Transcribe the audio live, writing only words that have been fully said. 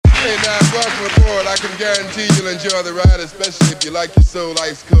Hey now, welcome aboard. I can guarantee you'll enjoy the ride, especially if you like your soul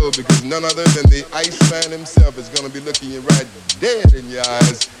ice cold, because none other than the Iceman himself is going to be looking you right dead in your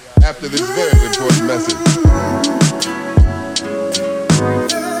eyes after this very important message.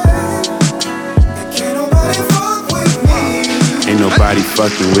 Ain't nobody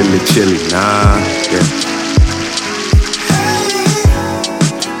fucking with the chili, nah, yeah.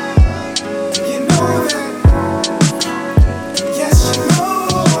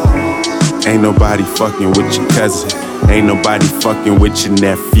 Ain't nobody fucking with your cousin. Ain't nobody fucking with your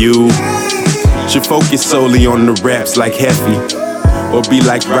nephew. Should focus solely on the raps like Heffy, or be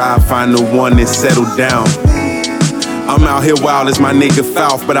like Rob, find the one and settle down. I'm out here wild as my nigga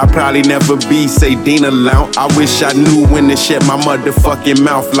Falf, but I probably never be, say Dina Lount. I wish I knew when to shut my motherfucking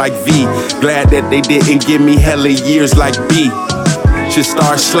mouth like V. Glad that they didn't give me hella years like B. Should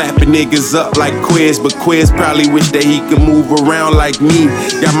start slapping niggas up like Quiz, but Quiz probably wish that he could move around like me.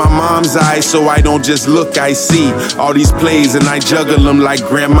 Got my mom's eyes so I don't just look, I see all these plays and I juggle them like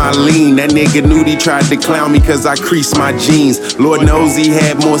Grandma Lean. That nigga knew he tried to clown me cause I creased my jeans. Lord knows he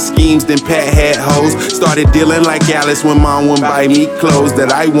had more schemes than Pat had hoes. Started dealing like Alice when mom wouldn't buy me clothes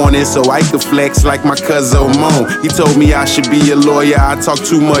that I wanted so I could flex like my cousin Moan. He told me I should be a lawyer, I talk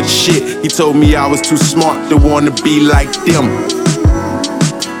too much shit. He told me I was too smart to wanna be like them.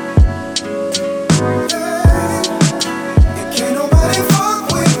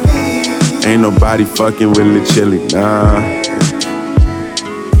 Ain't nobody fucking with the chili, nah.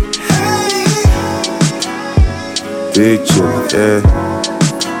 Big chili, yeah.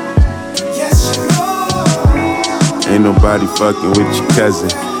 Ain't nobody fucking with your cousin.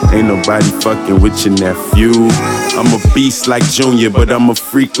 Ain't nobody fucking with your nephew. I'm a beast like Junior, but I'm a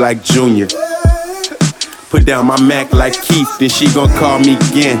freak like Junior. Put down my Mac like Keith, then she gon' call me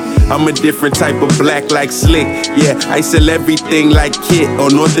again. I'm a different type of black like Slick. Yeah, I sell everything like Kit.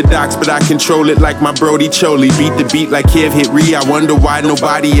 Unorthodox, but I control it like my Brody Choli. Beat the beat like Kev hit Ree. I wonder why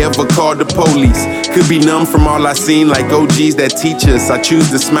nobody ever called the police. Could be numb from all I seen like OGs that teach us. I choose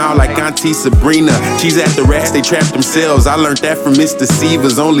to smile like Auntie Sabrina. She's at the rats, they trap themselves. I learned that from Mr.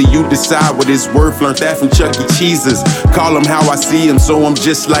 Seavers. Only you decide what it's worth. Learned that from Chuck E. Cheese's. Call him how I see him, so I'm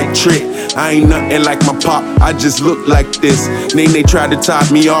just like Trick. I ain't nothing like my pop, I just look like this. Name they tried to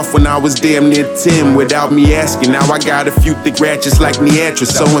top me off when I was damn near 10 without me asking. Now I got a few thick ratchets like Neatra.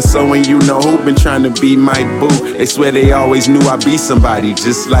 So and you know who been trying to be my boo. They swear they always knew I'd be somebody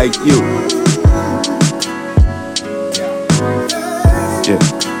just like you. Yeah.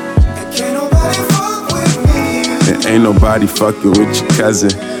 Ain't nobody fucking with your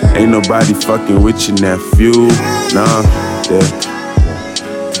cousin. Ain't nobody fucking with your nephew. Nah, yeah.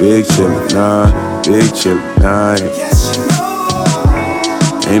 Big chillin', nah, big chillin', nah, yeah.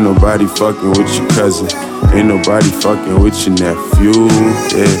 Ain't nobody fucking with your cousin. Ain't nobody fucking with your nephew,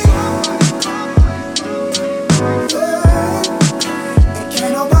 yeah.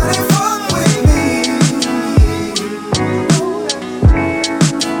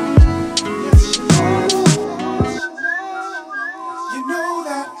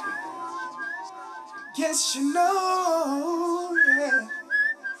 Yes, you know, yeah.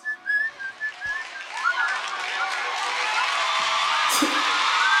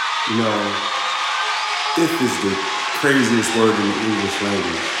 You know, if is the craziest word in the English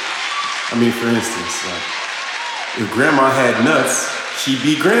language. I mean, for instance, like, if grandma had nuts, she'd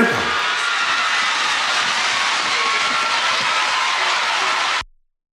be grandpa.